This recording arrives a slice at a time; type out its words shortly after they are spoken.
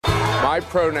My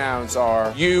pronouns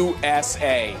are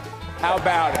USA. How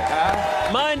about it,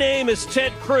 huh? My name is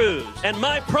Ted Cruz, and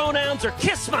my pronouns are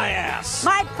kiss my ass.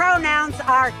 My pronouns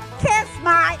are kiss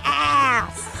my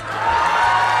ass.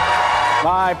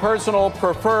 My personal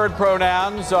preferred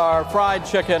pronouns are fried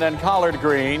chicken and collard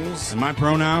greens. And my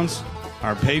pronouns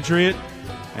are patriot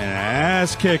and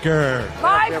ass kicker.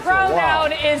 My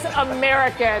pronoun is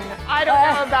American. I don't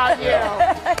know about you.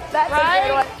 That's right? a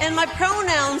good one. And my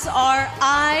pronouns are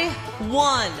I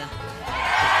won.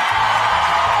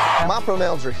 My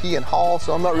pronouns are he and haw,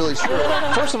 so I'm not really sure.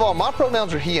 First of all, my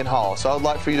pronouns are he and haw, so I would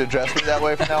like for you to address me that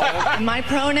way from now on. My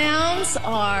pronouns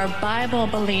are Bible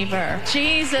believer,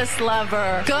 Jesus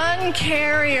lover, gun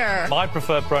carrier. My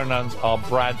preferred pronouns are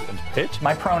Brad and Pitt.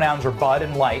 My pronouns are Bud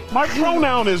and Light. My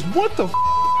pronoun is what the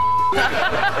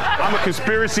I'm a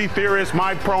conspiracy theorist.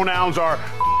 My pronouns are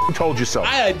told you so.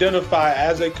 I identify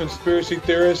as a conspiracy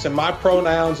theorist, and my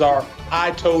pronouns are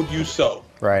I told you so.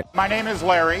 Right. My name is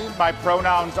Larry. My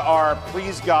pronouns are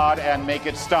please God and make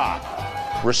it stop.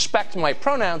 Respect my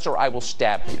pronouns or I will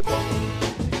stab you.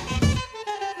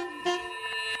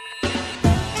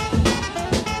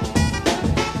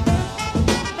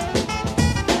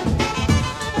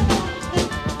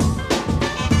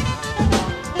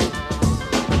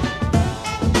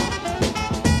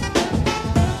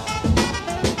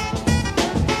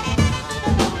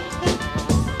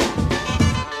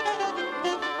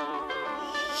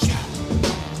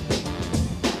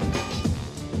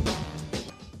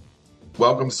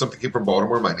 Welcome to Something Came from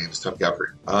Baltimore. My name is Tom Godfrey.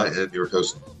 I am your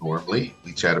host, normally.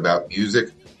 We chat about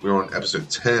music. We're on episode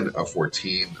 10 of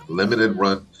 14, limited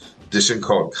run edition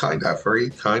called Kinda Free,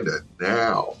 Kinda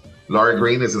Now. Laurie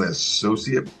Greene is an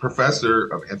associate professor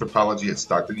of anthropology at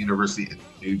Stockton University in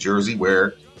New Jersey,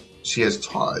 where she has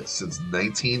taught since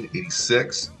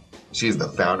 1986. She is the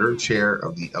founder and chair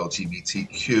of the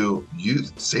LGBTQ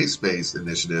Youth Safe Space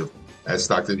Initiative at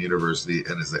Stockton University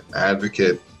and is an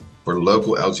advocate for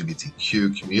local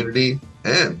LGBTQ community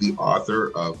and the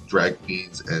author of Drag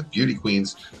Queens and Beauty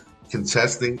Queens,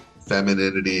 Contesting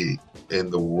Femininity in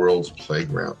the World's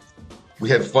Playground. We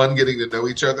had fun getting to know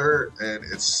each other, and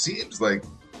it seems like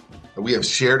we have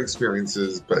shared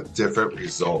experiences but different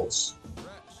results.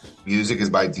 Music is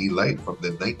by D Light from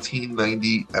the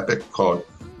 1990 epic called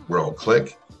World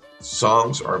Click.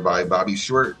 Songs are by Bobby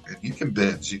Short, and you can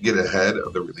binge. You get ahead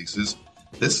of the releases.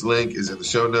 This link is in the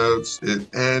show notes,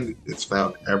 and it's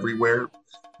found everywhere.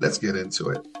 Let's get into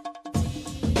it.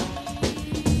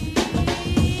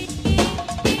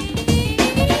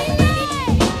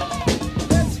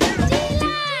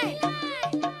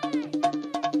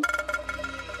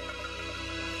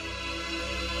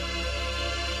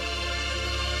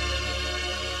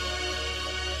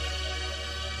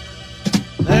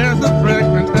 There's a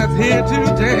fragrance that's here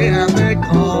today, and they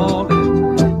call it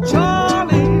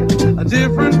Charlie. A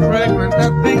different fragrance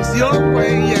that thinks your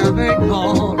way, yeah, they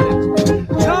call it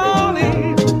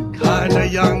Charlie. Kinda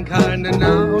young, kinda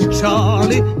now,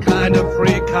 Charlie. Kinda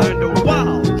free, kinda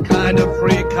wild. Kinda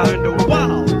free, kinda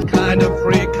wild. Kinda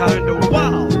free, kinda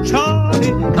wild.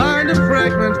 Charlie. Kinda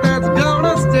fragrance that's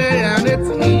gonna stay, and it's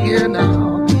here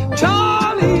now.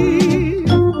 Charlie.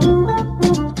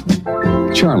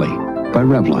 Charlie by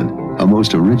Revlon, a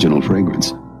most original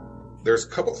fragrance. There's a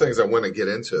couple things I want to get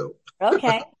into.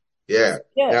 Okay. Yeah.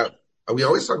 Good. Now, we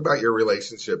always talk about your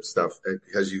relationship stuff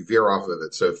because you veer off of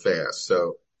it so fast.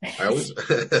 So I always,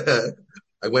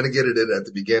 I want to get it in at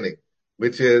the beginning,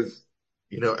 which is,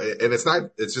 and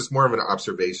it's just more of an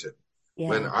observation.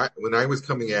 Yeah. When I was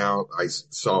coming out, I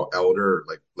saw elder,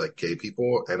 like gay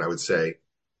people, and I would say,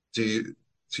 do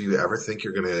you ever think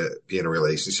you're going to be in a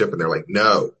relationship? And they're like,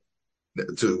 no.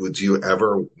 Do you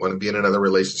ever want to be in another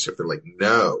relationship? They're like,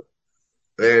 no.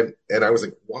 And I was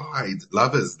like, why?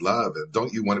 Love is love. And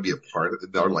don't you want to be a part of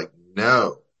it? They're like,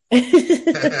 no. and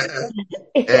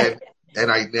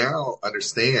I now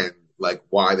understand like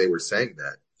why they were saying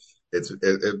that.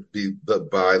 It'd be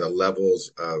by the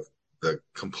levels of the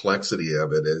complexity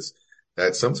of it is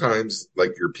that sometimes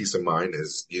like your peace of mind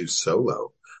is used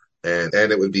solo. And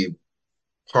it would be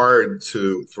hard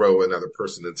to throw another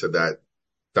person into that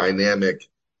dynamic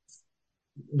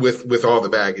with all the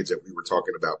baggage that we were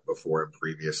talking about before in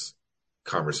previous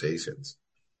conversations.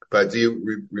 But do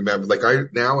you remember, like I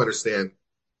now understand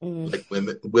like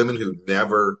women who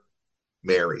never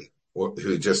marry or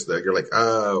who just, you're like,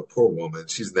 oh, poor woman.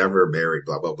 She's never married,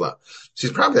 blah, blah, blah.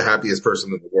 She's probably the happiest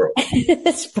person in the world.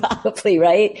 That's probably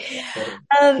right.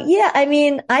 Yeah. I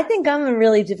mean, I think I'm a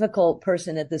really difficult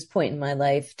person at this point in my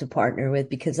life to partner with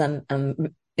because I'm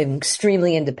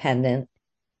extremely independent.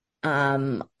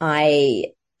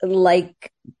 I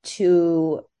like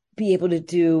to be able to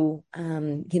do,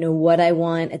 what I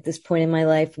want at this point in my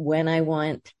life, when I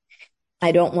want.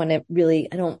 I don't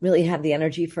really have the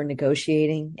energy for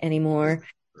negotiating anymore.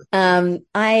 But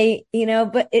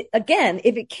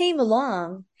if it came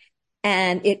along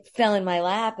and it fell in my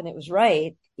lap and it was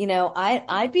right,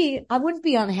 I wouldn't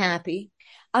be unhappy.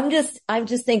 I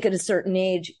just think at a certain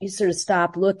age, you sort of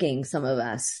stop looking, some of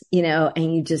us,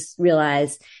 and you just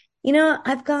realize,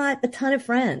 I've got a ton of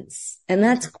friends, and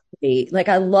that's great. Like,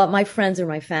 I love my friends are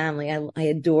my family. I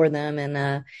adore them.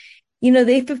 And,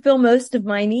 they fulfill most of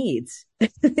my needs,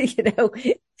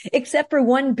 except for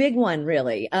one big one,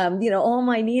 really. All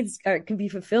my needs can be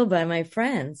fulfilled by my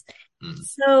friends.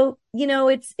 So,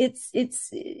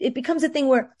 it becomes a thing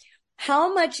where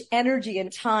how much energy and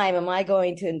time am I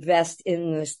going to invest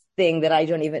in this thing that I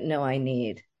don't even know I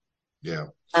need? Yeah.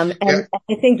 And I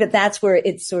think that's where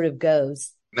it sort of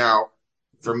goes. Now,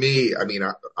 for me, I mean,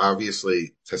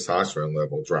 obviously testosterone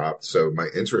level dropped, so my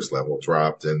interest level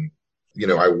dropped, and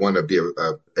I want to be a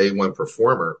A1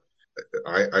 performer.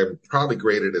 I'm probably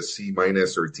graded as C-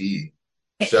 or D.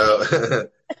 So,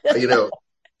 it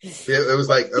was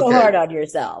like, okay. So hard on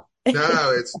yourself.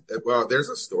 No, there's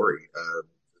a story.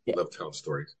 I love telling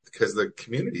stories because the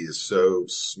community is so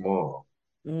small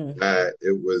that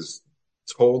it was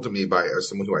told to me by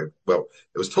someone it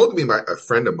was told to me by a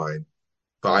friend of mine,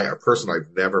 by a person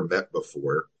I've never met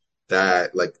before,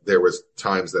 that like there was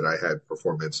times that I had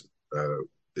performance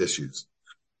issues,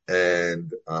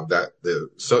 and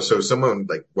so someone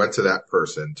like went to that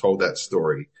person, told that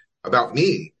story about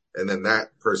me, and then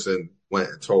that person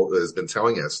has been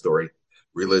telling that story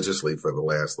religiously for the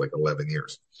last like 11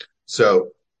 years. So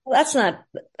well,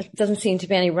 doesn't seem to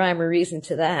be any rhyme or reason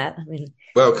to that. I mean,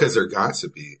 because there got to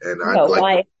be, and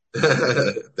why?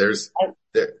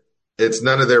 It's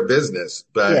none of their business,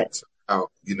 but how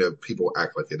people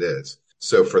act like it is.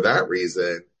 So for that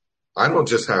reason, I don't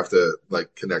just have to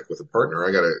like connect with a partner.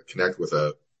 I got to connect with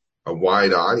a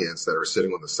wide audience that are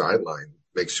sitting on the sideline,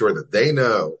 make sure that they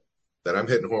know that I'm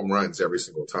hitting home runs every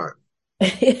single time.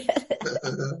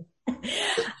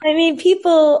 I mean,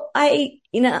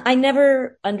 I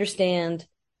never understand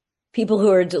people who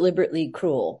are deliberately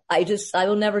cruel. I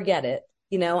will never get it.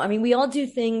 I mean, we all do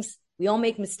things, we all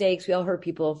make mistakes, we all hurt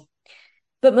people,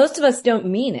 but most of us don't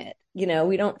mean it.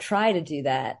 We don't try to do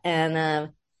that.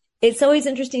 And, it's always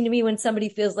interesting to me when somebody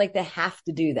feels like they have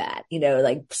to do that,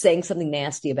 like saying something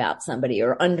nasty about somebody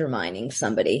or undermining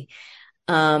somebody,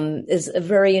 is a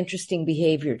very interesting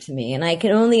behavior to me. And I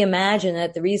can only imagine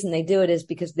that the reason they do it is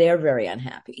because they're very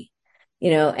unhappy,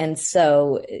 and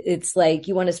so it's like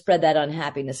you want to spread that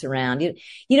unhappiness around. You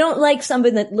don't like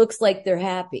somebody that looks like they're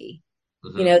happy.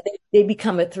 Mm-hmm. They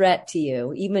become a threat to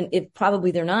you, even if probably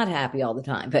they're not happy all the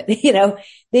time, but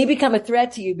they become a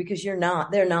threat to you because they're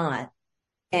not.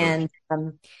 And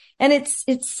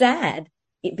it's sad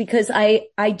because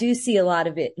I do see a lot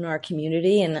of it in our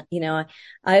community. And,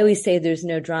 I always say there's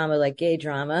no drama like gay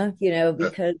drama,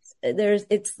 because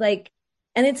it's like,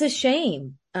 and it's a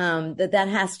shame, that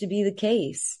has to be the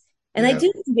case. And I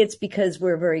do think it's because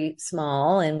we're very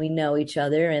small and we know each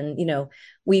other, and,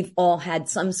 we've all had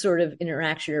some sort of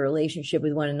interaction or relationship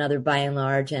with one another by and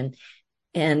large.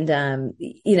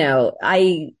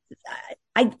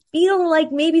 I feel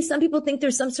like maybe some people think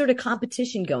there's some sort of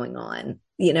competition going on,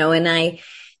 and I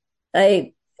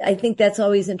think that's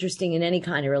always interesting in any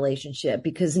kind of relationship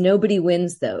because nobody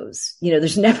wins those.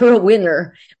 There's never a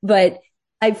winner, but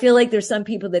I feel like there's some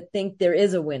people that think there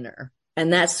is a winner,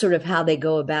 and that's sort of how they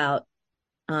go about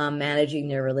managing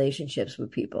their relationships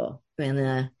with people.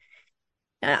 And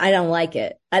I don't like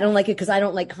it. I don't like it because I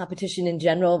don't like competition in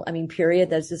general. I mean,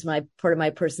 period. That's just part of my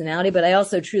personality. But I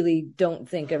also truly don't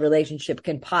think a relationship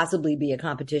can possibly be a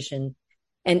competition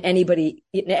and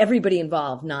everybody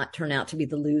involved not turn out to be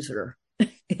the loser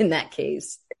in that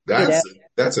case.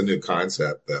 That's a new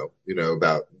concept though,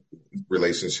 about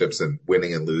relationships and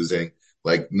winning and losing.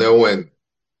 Like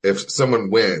if someone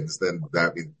wins, then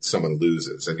that means someone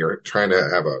loses, and you're trying to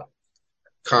have a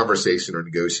conversation or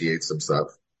negotiate some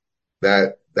stuff.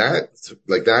 That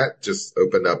just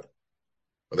opened up.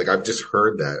 Like I've just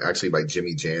heard that actually by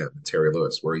Jimmy Jam and Terry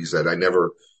Lewis, where he said, I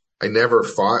never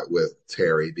fought with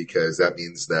Terry because that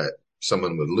means that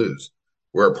someone would lose.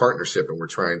 We're a partnership and we're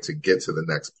trying to get to the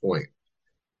next point.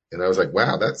 And I was like,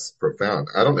 wow, that's profound.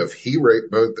 I don't know if he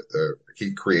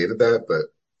created that, but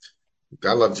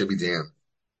I love Jimmy Jam.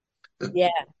 Yeah.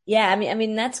 I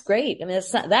mean, that's great. I mean,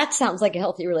 that sounds like a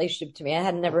healthy relationship to me. I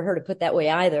had never heard it put that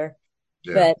way either.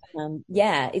 Yeah. But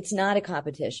it's not a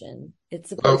competition. It's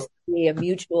supposed to be a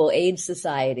mutual aid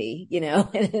society,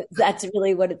 and that's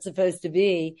really what it's supposed to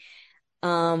be.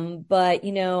 But,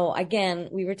 again,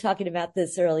 we were talking about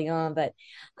this early on, but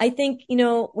I think,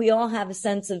 we all have a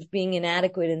sense of being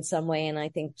inadequate in some way. And I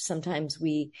think sometimes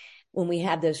when we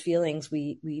have those feelings,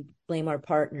 we blame our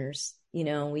partners,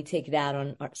 we take it out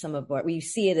on we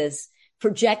see it as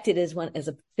projected as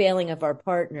a failing of our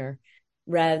partner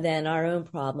rather than our own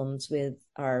problems with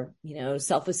our,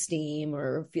 self-esteem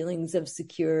or feelings of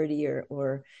security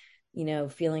or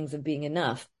feelings of being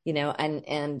enough,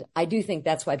 and I do think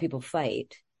that's why people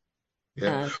fight.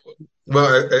 Yeah.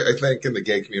 Well, I think in the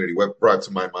gay community, what brought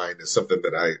to my mind is something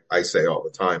that I say all the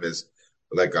time is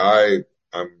like, I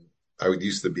would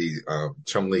used to be,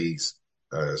 Chum Lee's,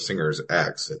 singer's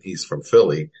ex, and he's from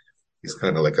Philly. He's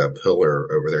kind of like a pillar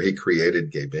over there. He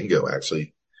created Gay Bingo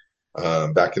actually,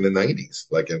 back in the 90s,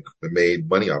 and made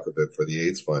money off of it for the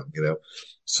AIDS fund,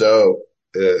 So,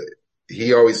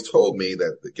 he always told me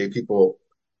that the gay people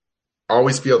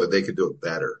always feel that they could do it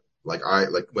better. Like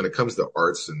when it comes to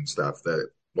arts and stuff that,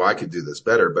 well, I could do this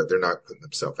better, but they're not putting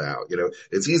themselves out.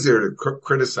 It's easier to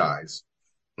criticize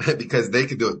because they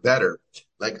could do it better.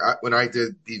 When I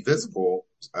did Be Visible,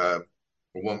 a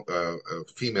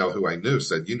female who I knew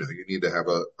said, you need to have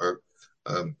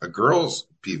a girls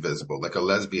Be Visible, like a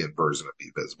lesbian version of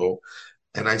Be Visible.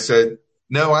 And I said,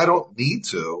 no, I don't need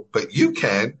to, but you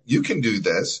can do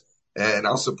this and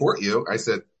I'll support you. I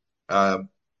said, I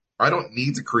don't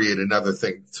need to create another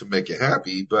thing to make you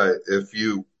happy, but if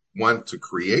you want to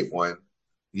create one,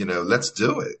 let's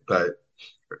do it. But,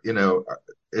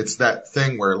 it's that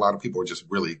thing where a lot of people are just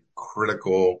really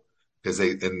critical because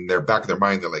in their back of their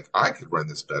mind, they're like, I could run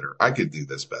this better. I could do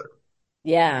this better.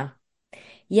 Yeah.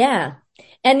 Yeah.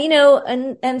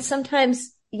 And, and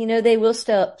sometimes, they will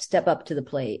step up to the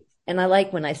plate. And I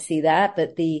like when I see that,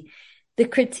 but the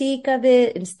critique of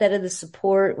it instead of the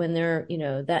support when they're,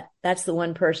 that's the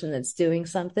one person that's doing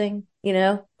something,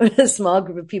 or a small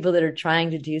group of people that are trying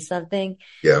to do something.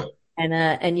 Yeah.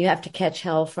 And you have to catch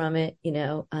hell from it,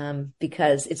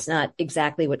 because it's not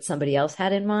exactly what somebody else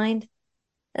had in mind.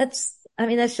 That's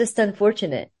just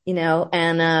unfortunate,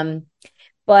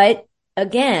 but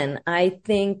again, I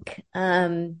think,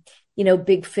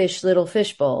 big fish, little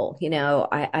fish bowl,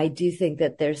 I do think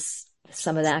that there's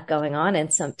some of that going on,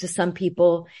 and to some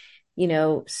people,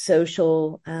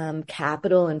 social,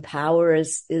 capital and power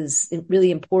is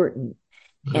really important.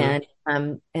 Mm-hmm.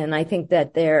 And I think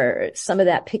that some of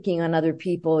that picking on other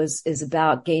people is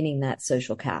about gaining that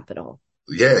social capital.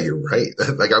 Yeah, you're right.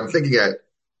 I'm thinking I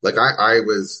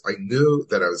knew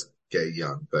that I was gay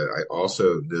young, but I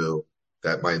also knew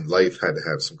that my life had to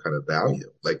have some kind of value.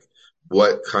 Like,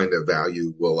 what kind of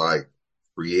value will I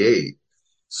create?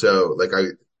 So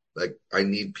I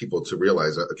need people to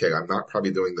realize that, okay, I'm not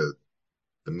probably doing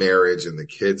the marriage and the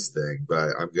kids thing, but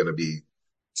I'm going to be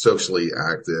socially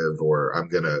active, or I'm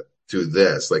going to do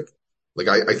this.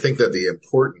 I think that the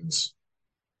importance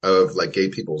of gay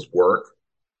people's work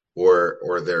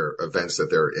or their events that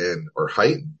they're in are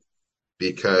heightened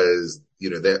because,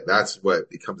 that's what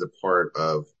becomes a part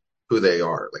of who they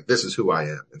are. This is who I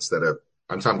am, instead of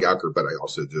I'm Tom Gowker, but I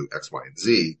also do X, Y, and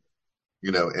Z,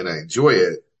 and I enjoy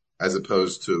it, as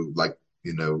opposed to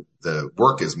the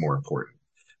work is more important.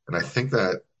 And I think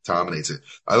that dominates it.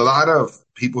 A lot of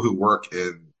people who work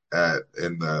at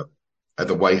the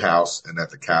White House and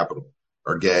at the Capitol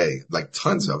are gay,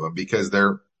 tons of them, because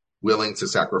they're willing to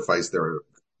sacrifice their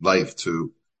life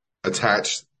to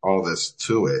attach all this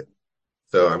to it.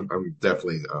 So I'm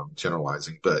definitely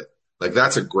generalizing, but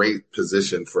that's a great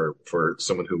position for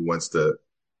someone who wants to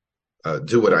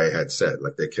do what I had said.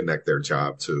 They connect their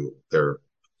job to the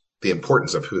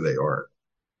importance of who they are.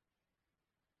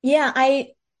 Yeah,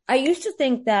 I used to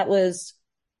think that was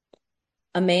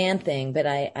a man thing, but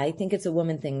I think it's a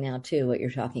woman thing now too, what you're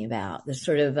talking about. The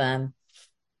sort of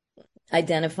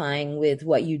identifying with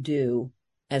what you do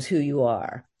as who you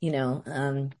are,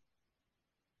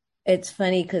 It's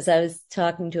funny because I was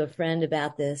talking to a friend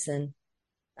about this, and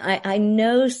I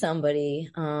know somebody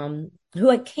who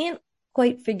I can't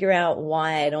quite figure out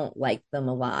why I don't like them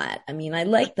a lot. I mean, I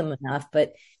like them enough,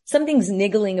 but something's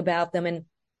niggling about them. And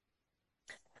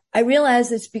I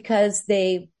realize it's because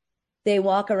they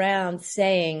walk around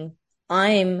saying,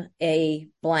 I'm a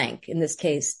blank, in this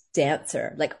case,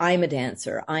 dancer. I'm a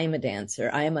dancer. I'm a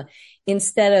dancer.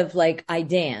 instead of I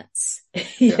dance,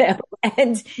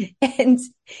 and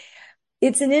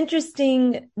it's an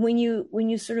interesting, when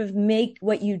you sort of make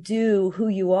what you do who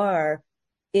you are,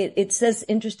 it says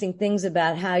interesting things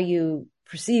about how you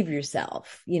perceive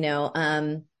yourself,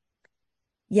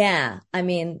 yeah. I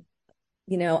mean,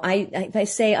 if I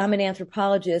say I'm an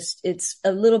anthropologist, it's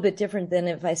a little bit different than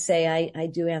if I say I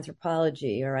do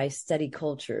anthropology or I study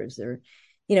cultures or,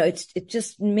 it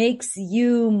just makes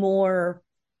you more,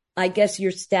 I guess,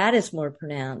 your status more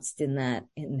pronounced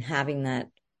in having that,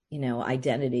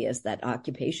 identity as that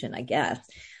occupation, I guess.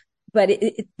 But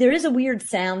there is a weird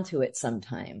sound to it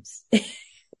sometimes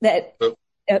that,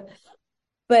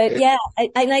 but yeah,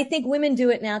 I think women do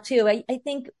it now too. I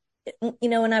think,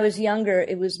 when I was younger,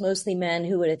 it was mostly men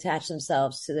who would attach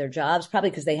themselves to their jobs, probably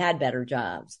because they had better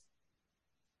jobs.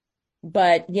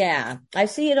 But yeah, I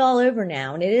see it all over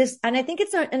now, and I think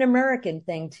it's an American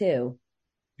thing too.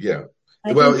 Yeah. I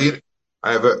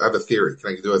have a theory.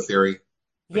 Can I do a theory?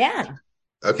 Yeah.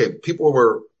 Okay. People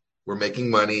were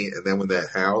making money, and then when that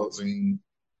housing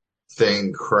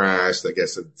thing crashed, I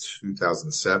guess in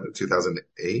 2007,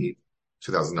 2008,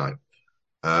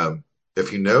 2009.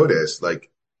 If you notice,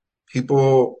 like,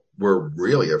 people were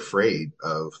really afraid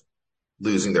of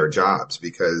losing their jobs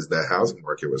because the housing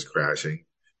market was crashing.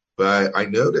 But I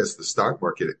noticed the stock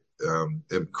market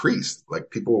increased, like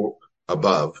people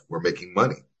above were making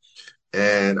money.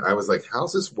 And I was like,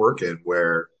 how's this working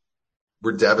where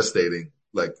we're devastating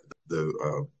like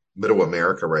the middle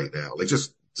America right now, like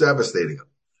just devastating them.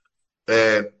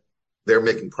 And they're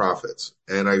making profits.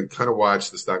 And I kind of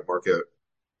watched the stock market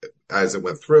as it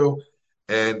went through.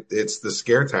 And it's the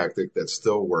scare tactic that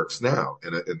still works now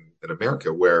in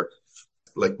America, where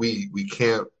like we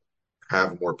can't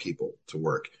have more people to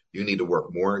work. You need to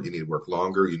work more. You need to work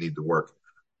longer. You need to work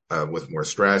with more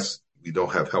stress. We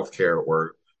don't have health care.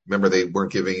 Or remember, they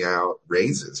weren't giving out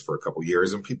raises for a couple of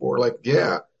years, and people were like,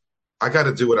 yeah, I got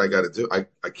to do what I got to do.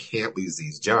 I can't lose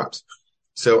these jobs.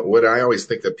 So what I always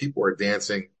think that people are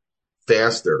dancing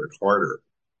faster and harder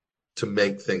to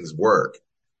make things work.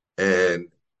 And,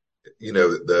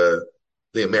 the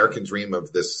American dream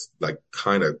of this, like,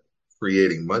 kind of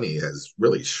creating money has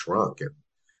really shrunk and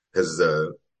has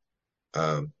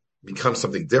become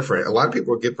something different. A lot of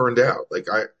people get burned out. Like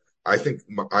I think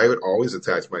I would always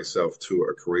attach myself to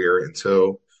a career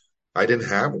until I didn't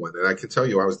have one. And I can tell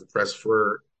you I was depressed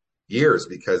for years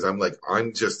because I'm like,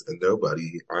 I'm just a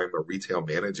nobody. I'm a retail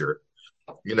manager.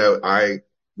 I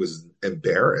was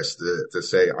embarrassed to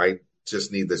say I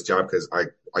just need this job because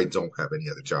I don't have any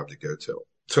other job to go to.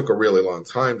 It took a really long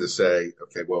time to say,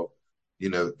 okay, well,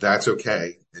 that's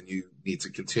okay. And you need to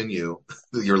continue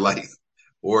your life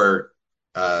or,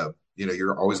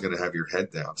 you're always going to have your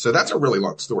head down. So that's a really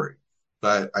long story,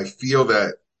 but I feel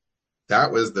that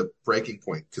was the breaking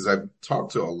point because I've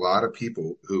talked to a lot of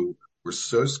people who were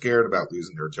so scared about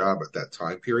losing their job at that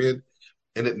time period,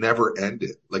 and it never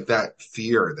ended. Like that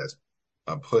fear that's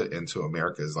put into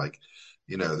America is like,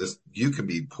 you can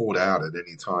be pulled out at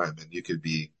any time and you could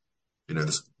be,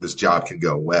 this job can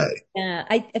go away. Yeah.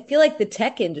 I feel like the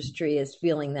tech industry is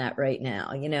feeling that right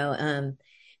now,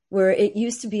 where it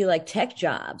used to be like tech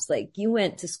jobs. Like you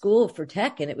went to school for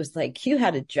tech and it was like you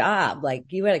had a job, like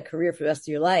you had a career for the rest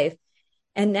of your life.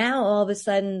 And now all of a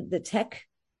sudden the tech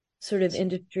sort of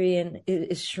industry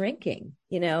is shrinking,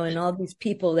 and all these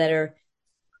people that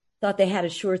thought they had a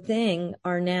sure thing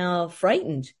are now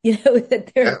frightened,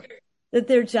 that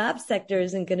their job sector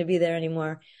isn't going to be there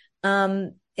anymore.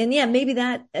 And yeah, maybe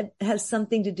that has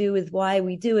something to do with why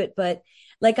we do it. But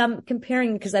like I'm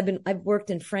comparing because I've worked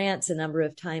in France a number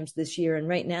of times this year, and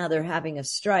right now they're having a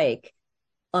strike.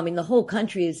 I mean, the whole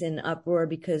country is in uproar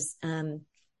because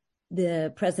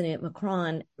the President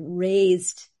Macron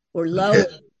raised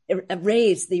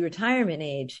the retirement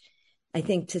age, I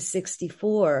think, to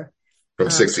 64. From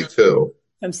 62.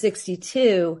 From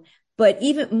 62. But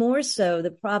even more so,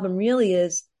 the problem really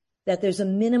is that there's a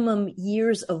minimum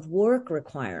years of work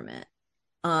requirement.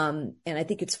 And I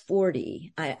think it's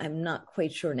 40. I'm not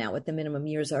quite sure now what the minimum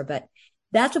years are, but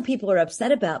that's what people are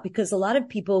upset about because a lot of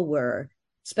people were,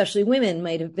 especially women,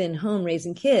 might have been home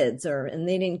raising kids and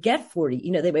they didn't get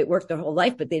 40, they might work their whole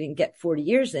life, but they didn't get 40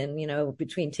 years in,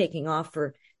 between taking off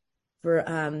for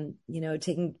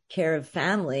taking care of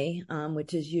family,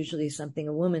 which is usually something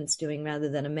a woman's doing rather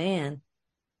than a man,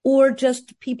 or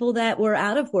just people that were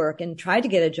out of work and tried to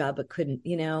get a job but couldn't,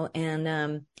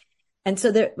 and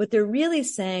so what they're really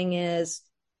saying is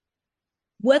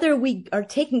whether we are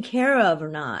taken care of or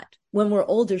not when we're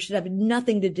older should have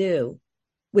nothing to do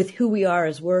with who we are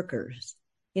as workers,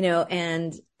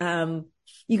 and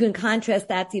you can contrast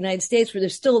that to the United States where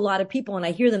there's still a lot of people, and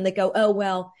I hear them that go, oh,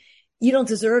 well, you don't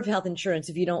deserve health insurance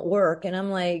if you don't work. And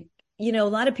I'm like, a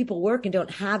lot of people work and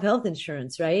don't have health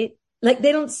insurance, right? Like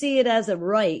they don't see it as a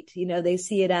right, they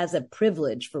see it as a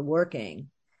privilege for working.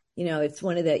 It's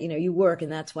one of the, you work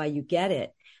and that's why you get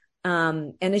it.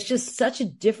 And it's just such a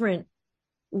different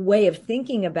way of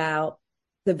thinking about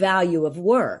the value of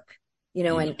work,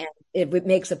 and if it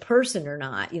makes a person or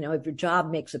not, if your job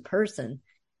makes a person.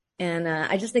 And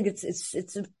I just think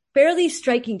it's a fairly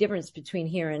striking difference between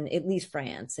here and at least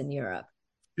France and Europe.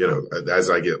 As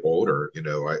I get older,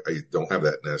 I don't have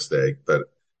that nest egg,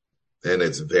 and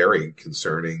it's very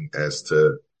concerning as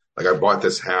to, like, I bought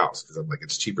this house because I'm like,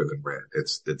 it's cheaper than rent.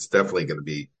 It's definitely going to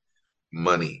be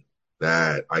money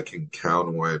that I can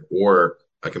count on, or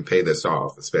I can pay this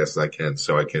off as fast as I can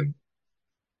so I can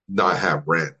not have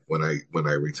rent when I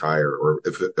retire, or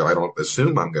if I don't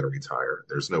assume I'm going to retire.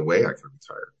 There's no way I can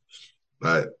retire.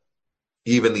 But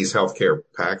even these healthcare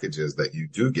packages that you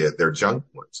do get, they're junk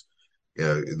ones.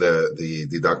 The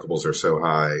deductibles are so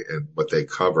high and what they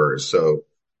cover is so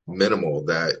minimal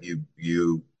that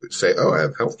you say, oh, I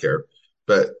have healthcare,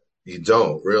 but you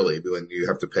don't really, when you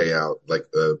have to pay out like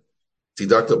the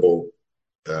deductible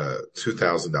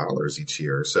 $2,000 each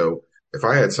year. So if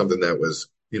I had something that was,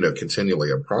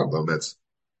 continually a problem, that's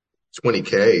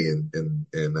 $20K in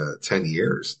 10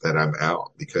 years that I'm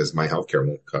out because my healthcare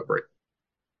won't cover it.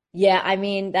 Yeah, I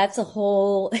mean, that's a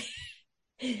whole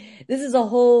this is a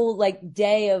whole like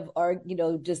day of our,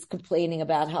 just complaining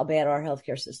about how bad our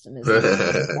healthcare system is.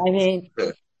 I mean,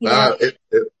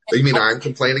 you mean I'm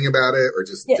complaining about it, or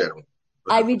just in general?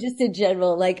 I mean, just in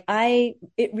general, like I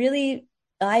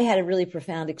had a really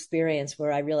profound experience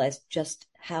where I realized just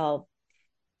how,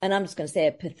 and I'm just going to say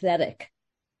it, pathetic,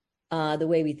 the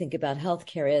way we think about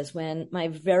healthcare is, when my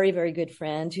very, very good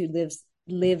friend who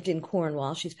lived in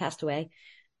Cornwall, she's passed away.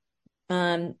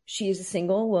 She's a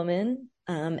single woman,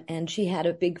 and she had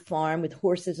a big farm with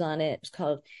horses on it. It's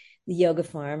called the Yoga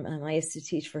Farm. I used to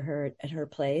teach for her at her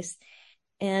place.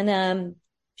 And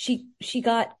she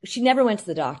never went to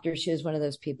the doctor. She was one of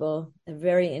those people, a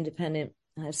very independent,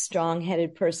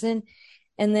 strong-headed person.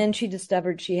 And then she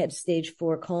discovered she had stage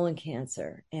 4 colon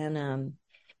cancer. And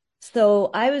so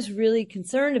I was really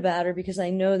concerned about her because I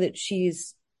know that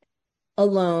she's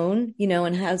alone,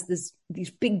 and has these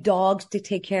big dogs to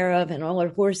take care of, and all her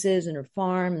horses and her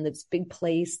farm and this big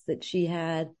place that she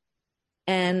had.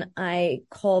 And I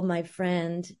called my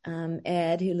friend,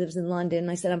 Ed, who lives in London.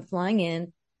 I said, I'm flying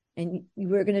in and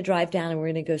we're going to drive down and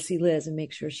we're going to go see Liz and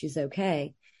make sure she's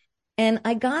okay. And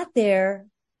I got there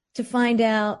to find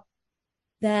out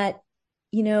that,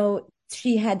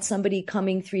 she had somebody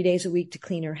coming 3 days a week to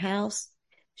clean her house.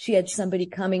 She had somebody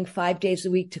coming 5 days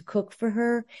a week to cook for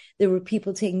her. There were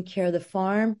people taking care of the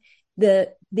farm.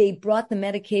 They brought the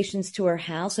medications to her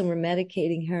house and were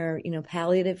medicating her,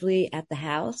 palliatively at the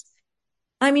house.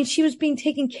 I mean, she was being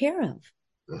taken care of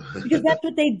because that's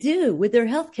what they do with their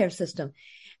healthcare system.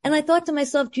 And I thought to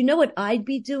myself, do you know what I'd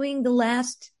be doing the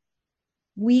last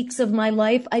weeks of my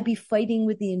life? I'd be fighting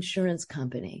with the insurance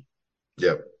company.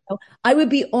 Yep. I would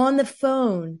be on the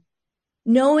phone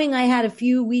knowing I had a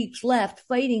few weeks left,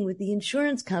 fighting with the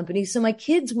insurance company so my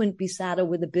kids wouldn't be saddled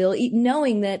with a bill,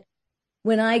 knowing that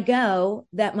when I go,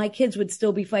 that my kids would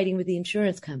still be fighting with the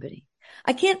insurance company.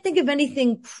 I can't think of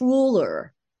anything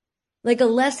crueler, like a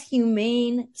less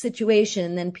humane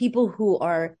situation than people who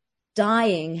are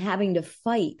dying, having to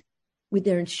fight with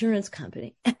their insurance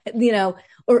company,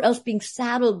 or else being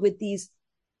saddled with these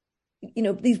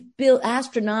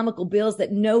astronomical bills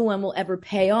that no one will ever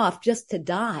pay off just to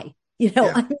die.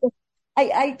 Yeah.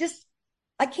 I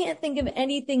can't think of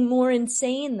anything more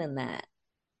insane than that.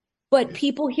 But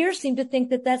people here seem to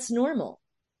think that that's normal,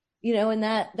 and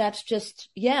that's just,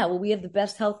 we have the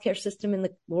best healthcare system in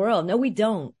the world. No, we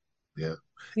don't. Yeah.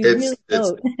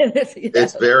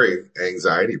 It's very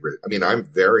anxiety. I mean, I'm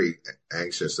very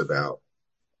anxious about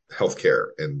healthcare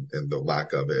and the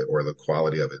lack of it or the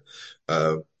quality of it.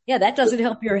 That doesn't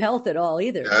help your health at all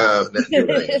either. No, you're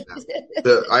right.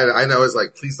 I know it's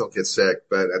like, please don't get sick,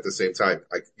 but at the same time,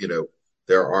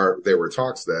 there were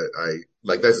talks that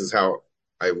this is how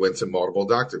I went to multiple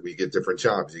doctors. We get different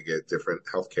jobs, you get different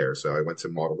healthcare. So I went to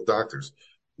multiple doctors.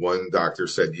 One doctor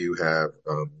said, you have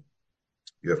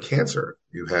cancer.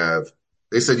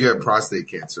 They said you have prostate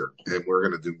cancer and we're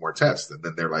going to do more tests. And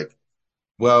then they're like,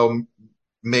 well,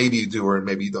 maybe you do, or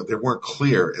maybe you don't. They weren't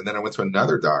clear. And then I went to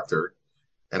another doctor.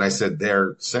 And I said,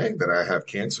 they're saying that I have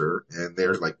cancer. And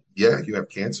they're like, yeah, you have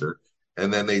cancer.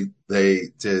 And then they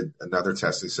did another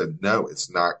test. They said, no, it's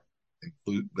not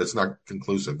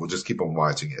conclusive. We'll just keep on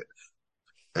watching it.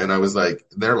 And I was like,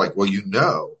 they're like, well,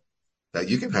 that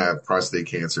you can have prostate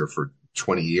cancer for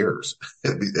 20 years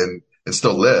and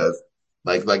still live.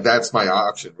 Like that's my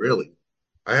option, really.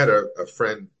 I had a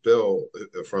friend, Bill,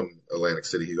 from Atlantic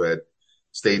City, who had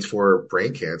stage 4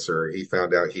 brain cancer. He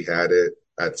found out he had it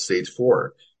at stage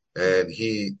 4, and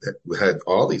he had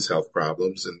all these health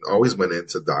problems and always went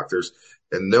into doctors,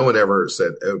 and no one ever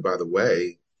said, oh, by the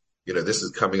way, this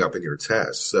is coming up in your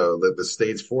test. So the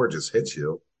stage 4 just hits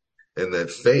you. in the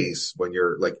face when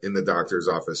you're like in the doctor's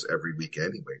office every week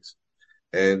anyways.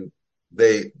 And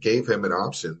they gave him an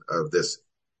option of this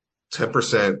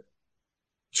 10%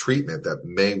 treatment that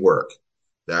may work.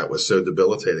 That was so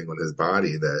debilitating on his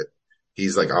body that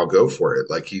he's like, I'll go for it.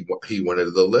 Like he wanted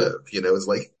to live, it's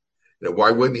like,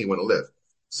 why wouldn't he want to live?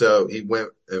 So he went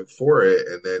for it,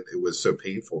 and then it was so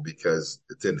painful because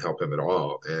it didn't help him at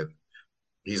all. And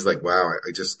he's like, wow,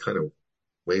 I just kind of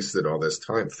wasted all this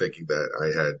time thinking that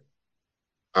I had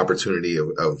opportunity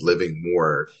of living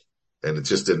more, and it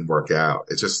just didn't work out.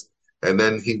 And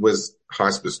then he was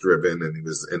hospice driven, and he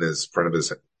was in his front of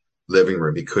his living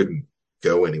room. He couldn't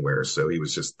go anywhere. So he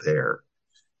was just there.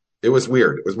 It was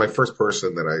weird. It was my first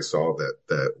person that I saw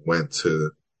that went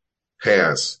to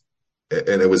pass.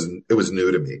 And it was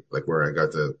new to me, like where I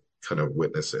got to kind of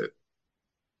witness it.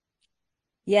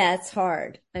 Yeah, it's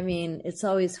hard. I mean, it's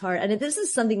always hard. And this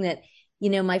is something that,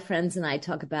 my friends and I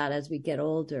talk about as we get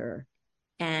older,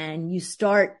 and you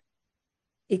start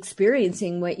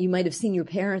experiencing what you might have seen your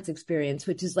parents experience,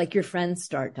 which is like your friends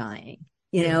start dying,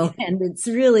 and it's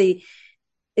really,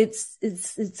 it's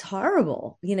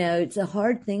horrible. It's a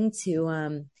hard thing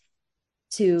to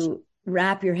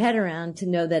wrap your head around, to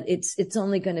know that it's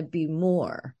only going to be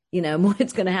more,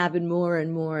 it's going to happen more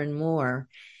and more and more.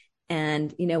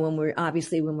 And, when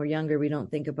we're younger, we don't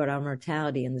think about our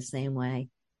mortality in the same way,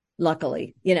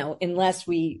 luckily, unless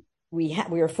we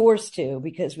are forced to,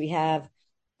 because we have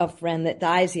a friend that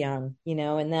dies young,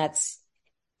 and that's,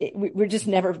 we're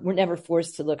never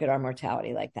forced to look at our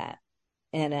mortality like that.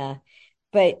 And,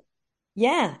 but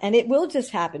yeah, and it will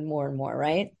just happen more and more,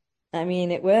 right? I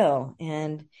mean, it will.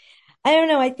 And I don't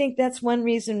know. I think that's one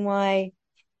reason why,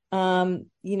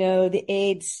 the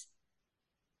AIDS,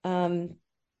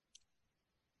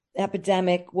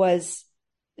 epidemic was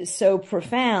so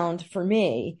profound for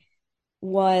me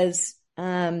was,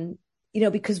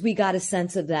 because we got a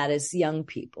sense of that as young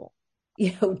people,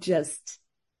 just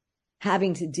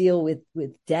having to deal with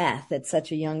death at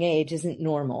such a young age isn't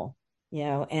normal,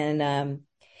 and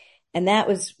that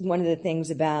was one of the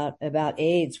things about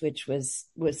AIDS, which was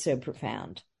so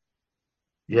profound.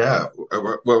 Yeah.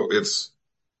 Well, it's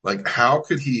like, how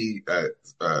could he at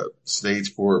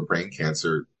stage 4 brain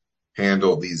cancer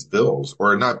handle these bills,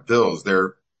 or not bills?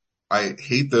 I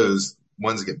hate those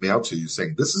ones that get mailed to you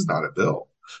saying, this is not a bill.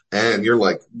 And you're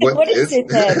like, what is it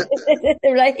then?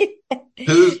 Right.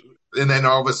 And then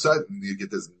all of a sudden you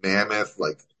get this mammoth,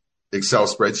 like Excel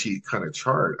spreadsheet kind of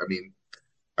chart. I mean,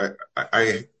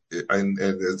 and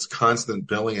it's constant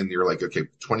billing, and you're like, okay,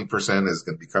 20% is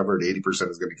going to be covered, 80%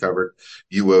 is going to be covered.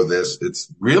 You owe this.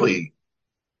 It's really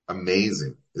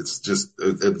amazing.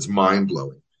 It's mind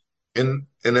blowing. And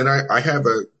then I have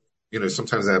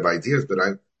sometimes I have ideas, but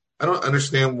I don't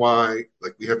understand why,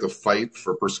 like, we have to fight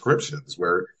for prescriptions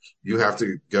where you have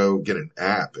to go get an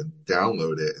app and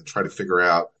download it and try to figure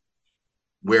out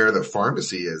where the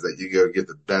pharmacy is that you go get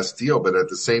the best deal. But at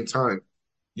the same time,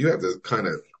 you have to kind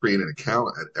of create an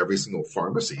account at every single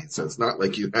pharmacy. So it's not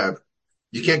like you can't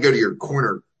go to your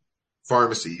corner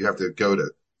pharmacy. You have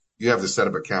to set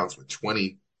up accounts with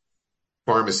 20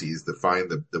 pharmacies to find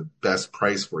the best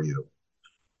price for you.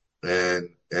 And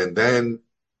then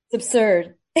it's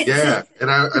absurd. Yeah.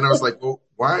 And I was like, well,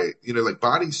 why, like,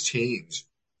 bodies change.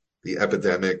 The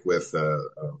epidemic with, the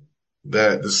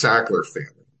Sackler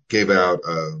family gave out,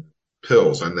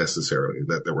 pills unnecessarily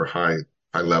that were high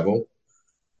level.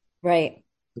 Right.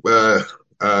 Rush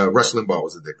Limbaugh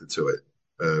was addicted to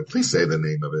it. Please say the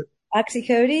name of it.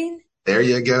 Oxycodone? There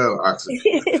you go.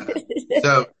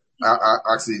 So,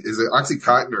 is it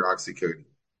Oxycontin or Oxycodone?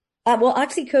 Well,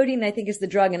 Oxycodone, I think, is the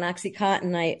drug, and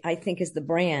Oxycontin, I think, is the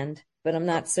brand, but I'm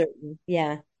not certain.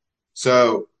 Yeah.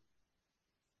 So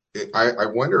I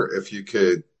wonder if you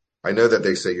could, I know that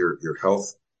they say your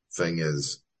health thing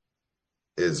is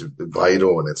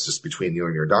vital, and it's just between you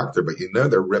and your doctor, but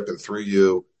they're ripping through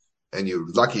you, and you're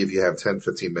lucky if you have 10,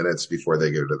 15 minutes before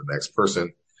they go to the next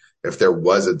person. If there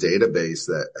was a database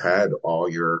that had all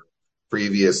your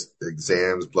previous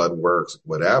exams, blood works,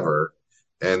 whatever,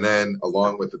 and then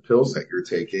along with the pills that you're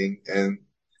taking, and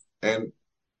then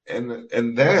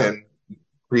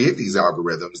create these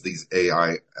algorithms, these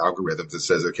AI algorithms that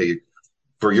says, okay,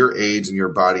 for your age and your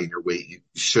body and your weight, you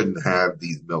shouldn't have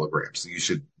these milligrams. So you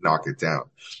should knock it down.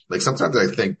 Like, sometimes I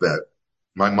think that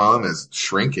my mom is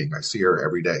shrinking. I see her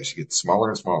every day. She gets smaller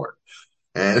and smaller.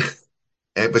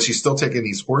 But she's still taking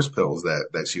these horse pills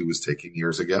that she was taking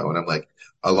years ago. And I'm like,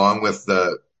 along with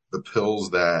the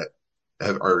pills that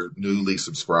are newly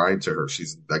subscribed to her,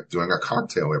 she's like doing a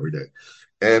cocktail every day.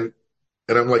 And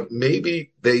I'm like,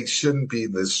 maybe they shouldn't be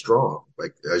this strong.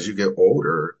 Like, as you get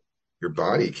older, your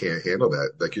body can't handle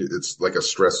that. Like it's like a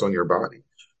stress on your body.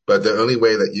 But the only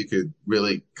way that you could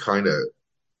really kind of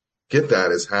get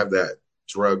that is have that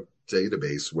drug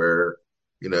database where,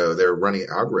 they're running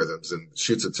algorithms and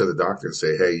shoots it to the doctor and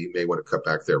say, hey, you may want to cut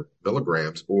back their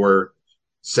milligrams, or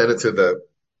send it to the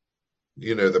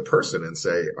person and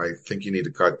say, I think you need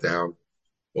to cut down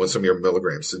on some of your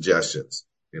milligram suggestions.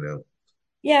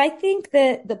 Yeah, I think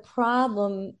that the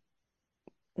problem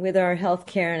with our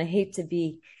healthcare, and I hate to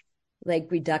be like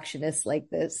reductionist like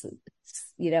this,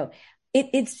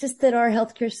 it's just that our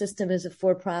healthcare system is a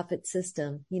for-profit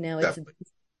system.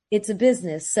 It's a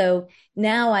business. So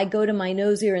now I go to my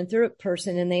nose, ear, and throat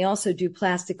person, and they also do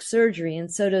plastic surgery,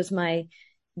 and so does my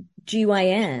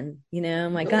GYN.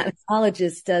 My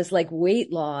gynecologist does like weight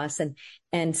loss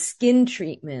and skin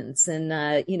treatments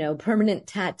and permanent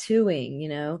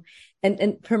tattooing,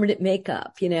 and permanent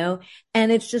makeup,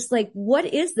 and it's just like, what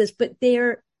is this? But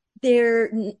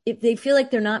if they feel like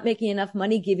they're not making enough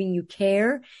money giving you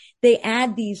care, they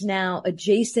add these now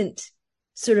adjacent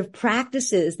sort of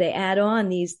practices. They add on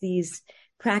these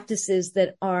practices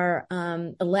that are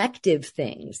elective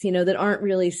things, that aren't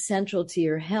really central to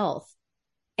your health.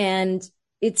 And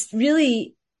it's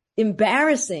really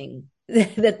embarrassing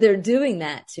that they're doing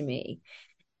that to me.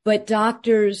 But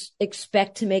doctors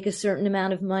expect to make a certain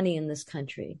amount of money in this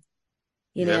country,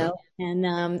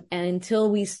 and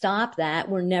until we stop that,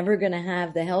 we're never going to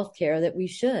have the health care that we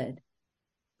should,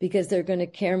 because they're going to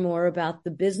care more about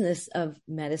the business of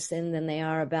medicine than they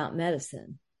are about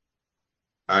medicine.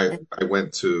 I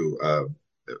went to,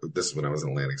 this is when I was in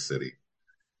Atlantic City,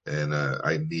 and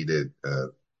I needed,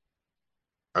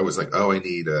 I was like, oh, I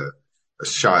need a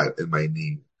shot in my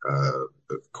knee,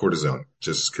 cortisone,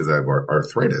 just because I have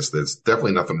arthritis. There's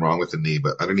definitely nothing wrong with the knee,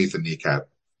 but underneath the kneecap,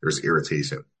 there's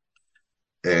irritation.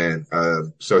 And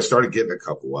so I started getting a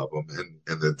couple of them,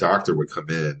 and the doctor would come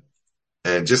in,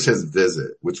 and just his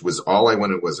visit, which was all I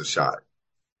wanted was a shot,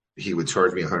 he would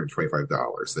charge me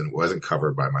 $125, and it wasn't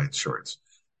covered by my insurance.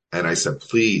 And I said,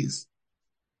 please,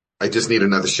 I just need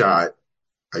another shot.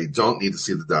 I don't need to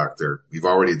see the doctor. We've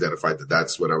already identified that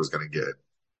that's what I was going to get.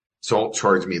 So don't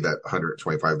charge me that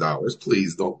 $125.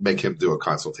 Please don't make him do a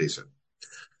consultation.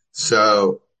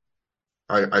 So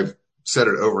I've said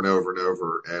it over and over and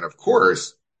over. And of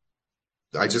course,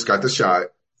 I just got the shot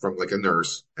from like a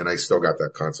nurse, and I still got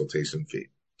that consultation fee.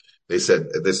 They said,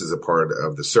 this is a part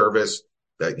of the service.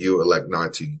 That you elect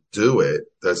not to do it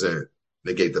doesn't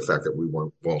negate the fact that we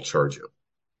won't charge you.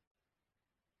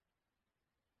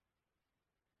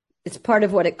 It's part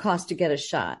of what it costs to get a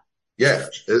shot. Yeah,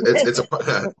 it's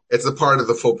a part of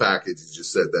the full package. You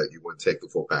just said that you wouldn't take the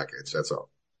full package. That's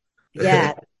all.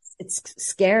 Yeah, it's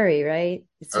scary, right?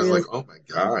 I was like, oh my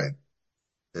God.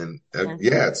 And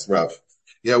yeah, it's rough.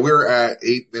 Yeah, we're at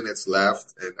 8 minutes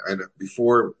left. And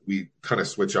before we kind of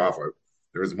switch off,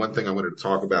 there was one thing I wanted to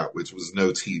talk about, which was no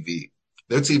TV.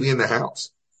 No TV in the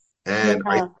house. And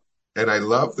I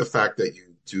love the fact that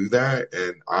you do that.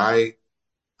 And I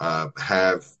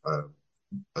have a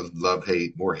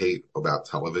love-hate, more hate about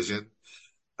television.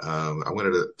 I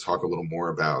wanted to talk a little more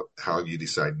about how you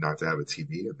decide not to have a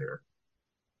TV in there.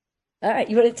 All right.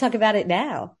 You want to talk about it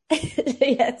now?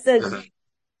 Yeah. So,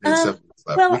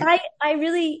 well, I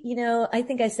really, I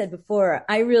think I said before,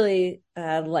 I really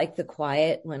like the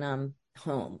quiet when I'm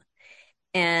home.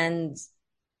 And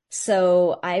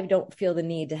so I don't feel the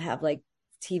need to have like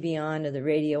TV on or the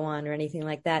radio on or anything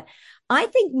like that. I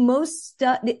think most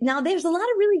stuff now, there's a lot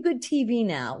of really good TV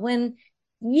now. When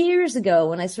years ago,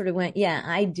 when I sort of went, yeah,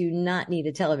 I do not need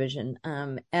a television,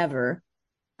 ever.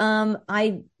 There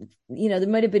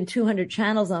might have been 200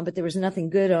 channels on, but there was nothing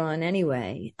good on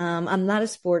anyway. I'm not a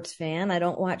sports fan. I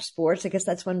don't watch sports. I guess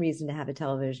that's one reason to have a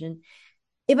television.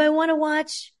 If I want to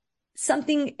watch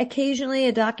something occasionally,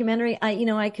 a documentary,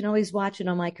 I can always watch it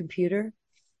on my computer.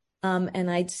 And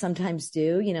I sometimes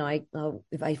do,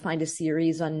 if I find a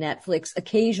series on Netflix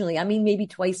occasionally, maybe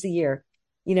twice a year,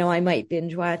 I might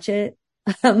binge watch it,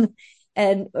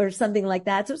 or something like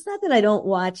that. So it's not that I don't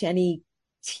watch any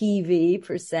TV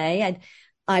per se.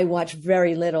 I watch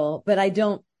very little, but I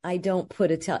don't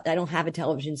put I don't have a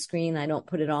television screen. I don't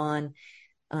put it on,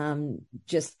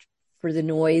 just for the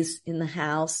noise in the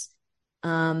house.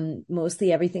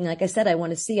 Mostly everything, like I said, I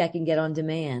want to see, I can get on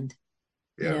demand.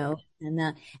 Yeah.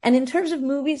 And in terms of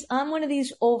movies, I'm one of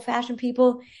these old fashioned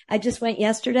people. I just went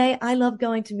yesterday. I love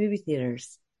going to movie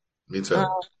theaters. Me too.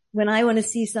 When I want to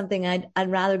see something,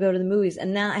 I'd rather go to the movies.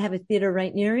 And now I have a theater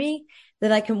right near me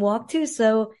that I can walk to.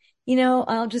 So,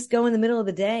 I'll just go in the middle of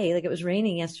the day. Like it was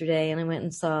raining yesterday and I went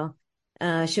and saw,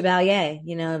 Chevalier,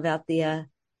 about the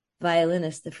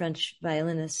violinist, the French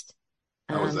violinist.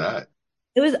 How was that?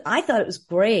 I thought it was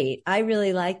great. I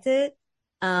really liked it.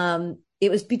 It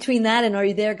was between that and Are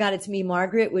You There, God, It's Me,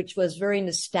 Margaret, which was very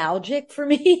nostalgic for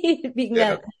me, being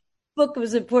that book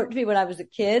was important to me when I was a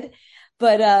kid.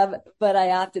 But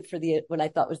I opted for what I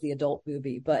thought was the adult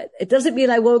movie. But it doesn't mean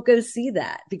I won't go see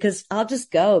that, because I'll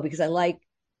just go because I like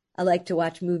to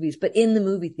watch movies. But in the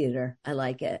movie theater, I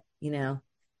like it, so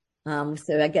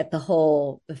I get the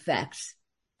whole effects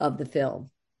of the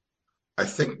film. I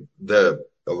think a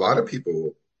lot of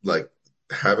people like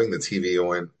having the TV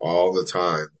on all the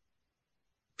time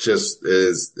just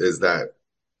is that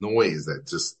noise that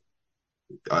just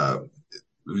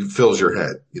fills your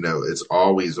head. It's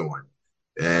always on.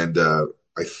 And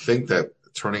I think that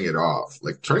turning it off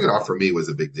for me was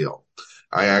a big deal.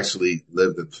 I actually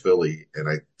lived in Philly, and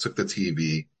I took the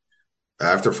TV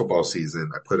after football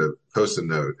season. I put a post-it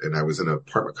note, and I was in an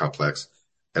apartment complex,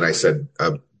 and I said,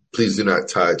 please do not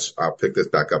touch. I'll pick this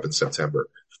back up in September.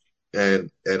 And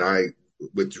I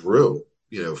withdrew,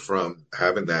 from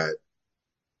having that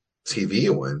TV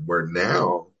on, where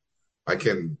now I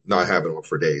can not have it on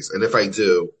for days. And if I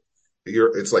do,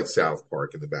 it's like South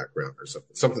Park in the background or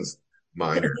something. Something's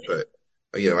minor, but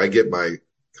I get my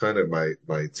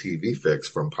TV fix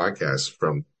from podcasts,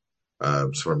 from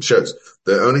shows.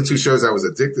 The only two shows I was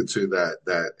addicted to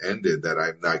that ended, that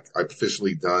I'm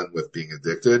officially done with being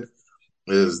addicted,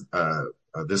 is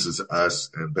This Is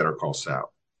Us and Better Call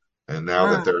Saul. And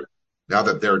now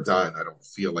that they're done, I don't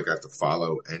feel like I have to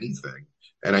follow anything.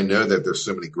 And I know that there's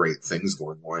so many great things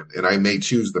going on, and I may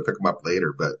choose to pick them up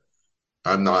later, but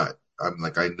I'm not. I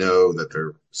know that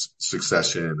there's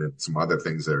Succession and some other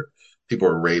things that people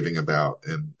are raving about,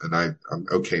 and I'm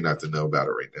okay not to know about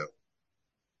it right now.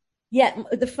 Yeah,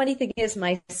 the funny thing is,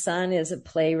 my son is a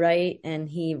playwright, and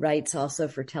he writes also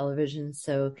for television.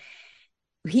 So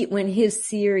when his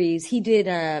series, he did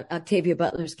Octavia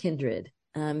Butler's Kindred.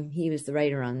 He was the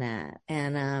writer on that,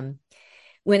 and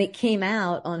when it came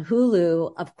out on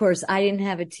Hulu, of course, I didn't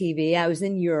have a TV. I was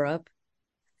in Europe,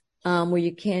 where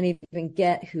you can't even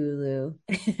get Hulu.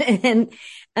 and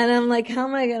I'm like, how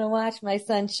am I going to watch my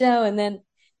son's show? And then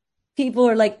people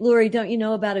are like, Laurie, don't you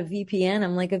know about a VPN?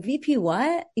 I'm like, a VP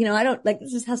what? I don't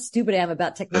this is how stupid I am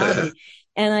about technology.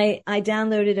 And I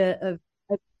downloaded a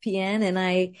VPN, and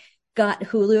I got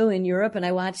Hulu in Europe, and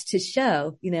I watched his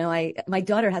show. My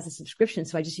daughter has a subscription,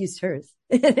 so I just used hers.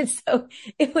 And so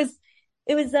it was,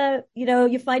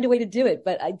 you find a way to do it.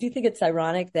 But I do think it's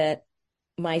ironic that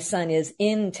my son is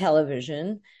in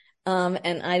television,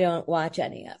 and I don't watch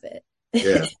any of it.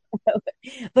 Yeah.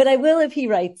 But I will if he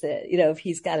writes it. If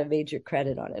he's got a major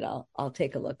credit on it, I'll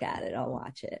take a look at it. I'll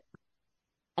watch it.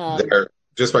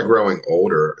 Just by growing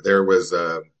older, there was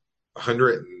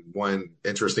 101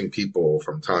 Interesting People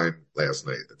from Time last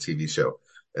night, the TV show,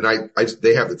 and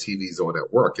they have the TVs on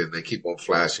at work, and they keep on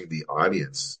flashing the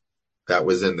audience that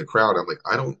was in the crowd. I'm like,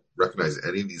 I don't recognize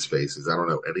any of these faces. I don't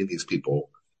know any of these people.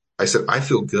 I said, I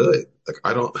feel good.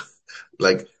 I don't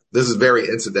this is very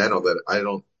incidental that I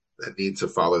don't need to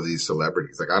follow these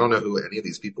celebrities. I don't know who any of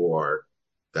these people are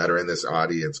that are in this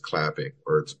audience clapping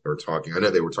or talking. I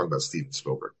know they were talking about Steven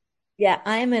Spielberg. Yeah,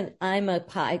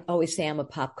 I always say I'm a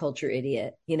pop culture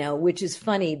idiot, which is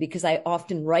funny because I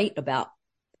often write about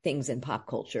things in pop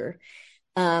culture.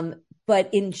 But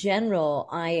in general,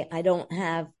 I don't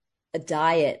have a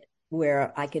diet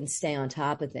where I can stay on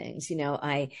top of things,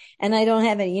 I don't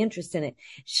have any interest in it.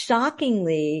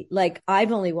 Shockingly,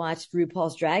 I've only watched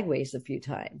RuPaul's Drag Race a few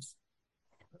times.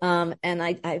 And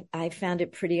I found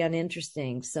it pretty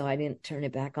uninteresting, so I didn't turn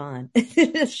it back on.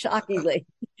 Shockingly.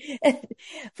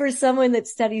 For someone that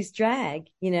studies drag,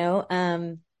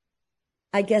 I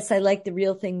guess I like the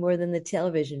real thing more than the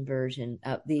television version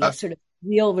of the sort of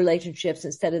real relationships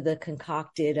instead of the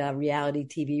concocted reality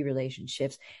TV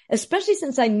relationships, especially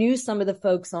since I knew some of the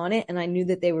folks on it, and I knew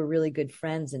that they were really good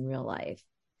friends in real life.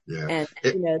 Yeah. And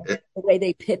the way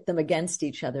they pit them against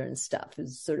each other and stuff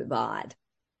is sort of odd.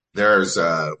 There's it's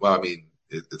a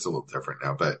little different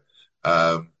now, but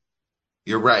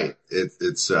you're right.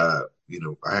 It's I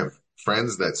have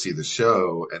friends that see the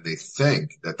show and they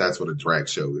think that that's what a drag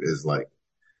show is like.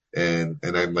 And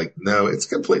I'm like, no, it's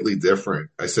completely different.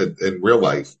 I said, in real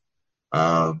life,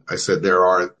 I said, there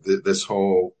are this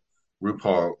whole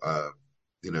RuPaul,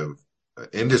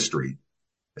 industry,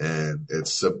 and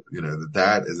it's,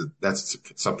 that's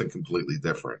something completely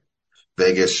different.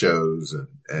 Vegas shows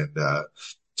and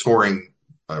touring,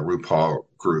 RuPaul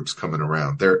groups coming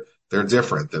around. They're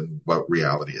different than what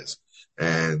reality is.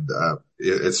 And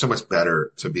it's so much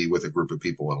better to be with a group of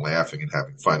people and laughing and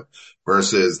having fun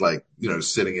versus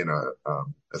sitting in a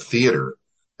theater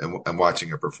and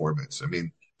watching a performance. I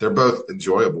mean, they're both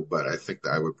enjoyable, but I think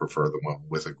that I would prefer the one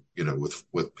with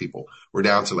with people. We're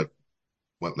down to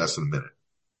less than a minute.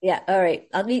 Yeah. All right.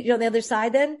 I'll meet you on the other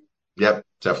side then. Yep,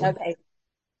 definitely. Okay.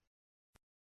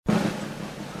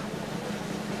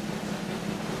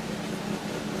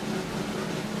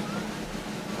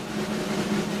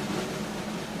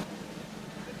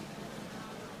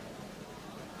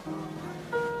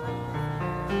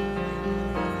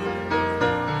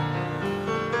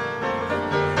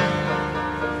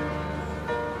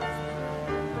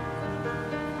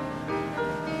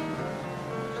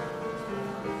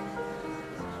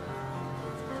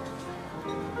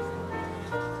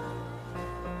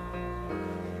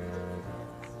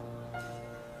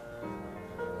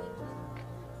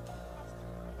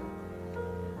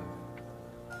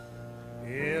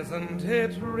 Isn't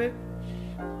it rich?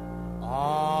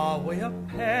 Are we a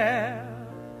pair?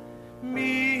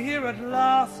 Me here at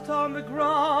last on the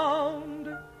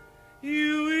ground,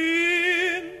 you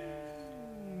in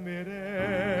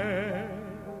midair.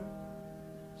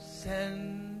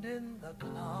 Send in the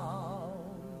clown.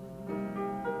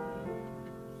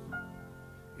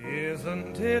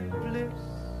 Isn't it bliss?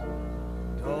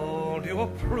 Don't you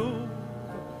approve?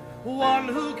 One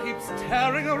who keeps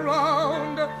tearing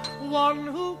around, one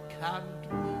who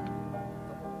can't move.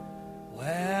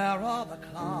 Where are the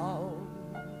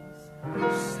clowns?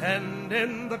 Send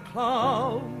in the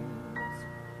clowns.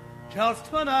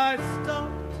 Just when I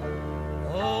stopped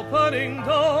opening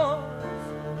doors,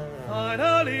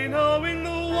 finally knowing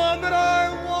the one that I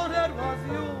wanted was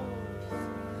yours,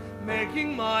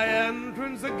 making my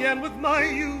entrance again with my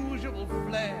usual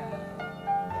flair.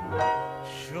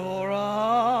 Sure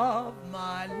of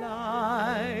my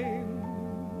lines,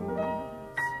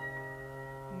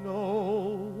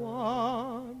 no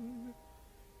one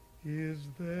is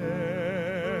there.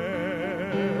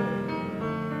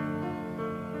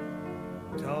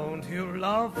 Don't you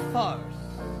love farce?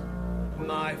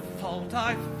 My fault,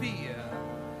 I fear.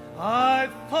 I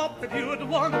thought that you had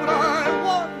won what I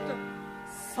want.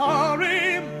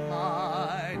 Sorry,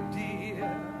 my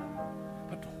dear.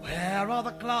 But where are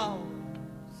the clowns?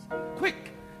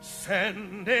 Quick,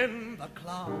 send in the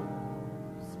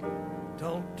clowns.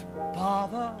 Don't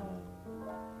bother,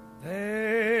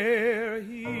 they're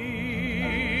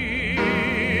here.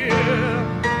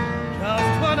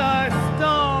 Just when I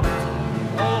stopped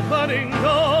opening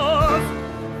doors,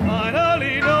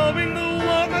 finally knowing the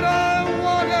one that I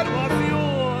wanted was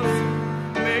yours,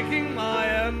 making my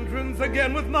entrance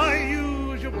again with my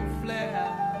usual flair.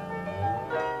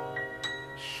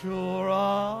 Sure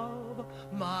of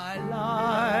my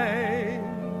lines,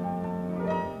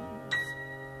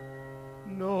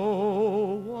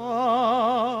 no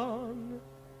one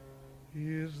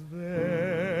is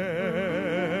there.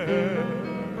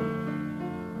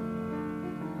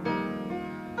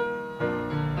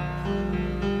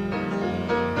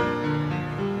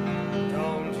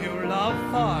 Don't you love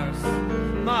farce?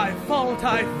 My fault,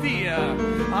 I fear.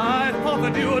 I thought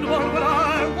that you would want what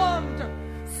I want.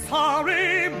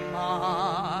 Sorry,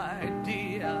 my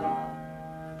dear,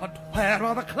 but where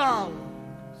are the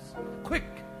clowns?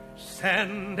 Quick,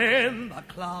 send in the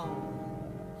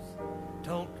clowns.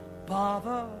 Don't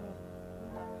bother,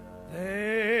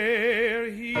 they're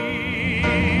here.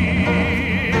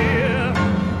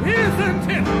 Isn't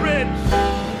it rich?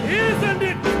 Isn't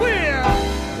it queer?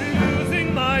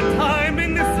 Losing my time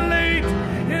in this late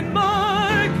in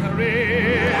my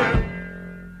career.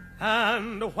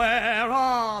 And where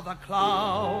are the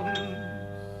clowns?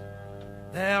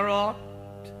 There ought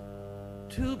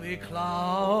to be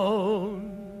clowns.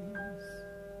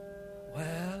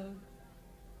 Well,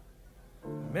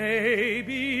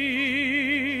 maybe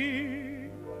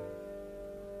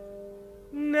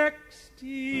next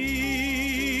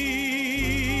year.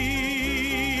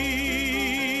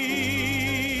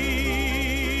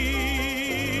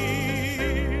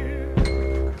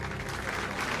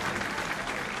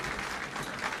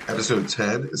 Episode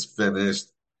 10 is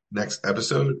finished. Next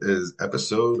episode is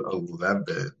episode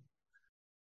 11.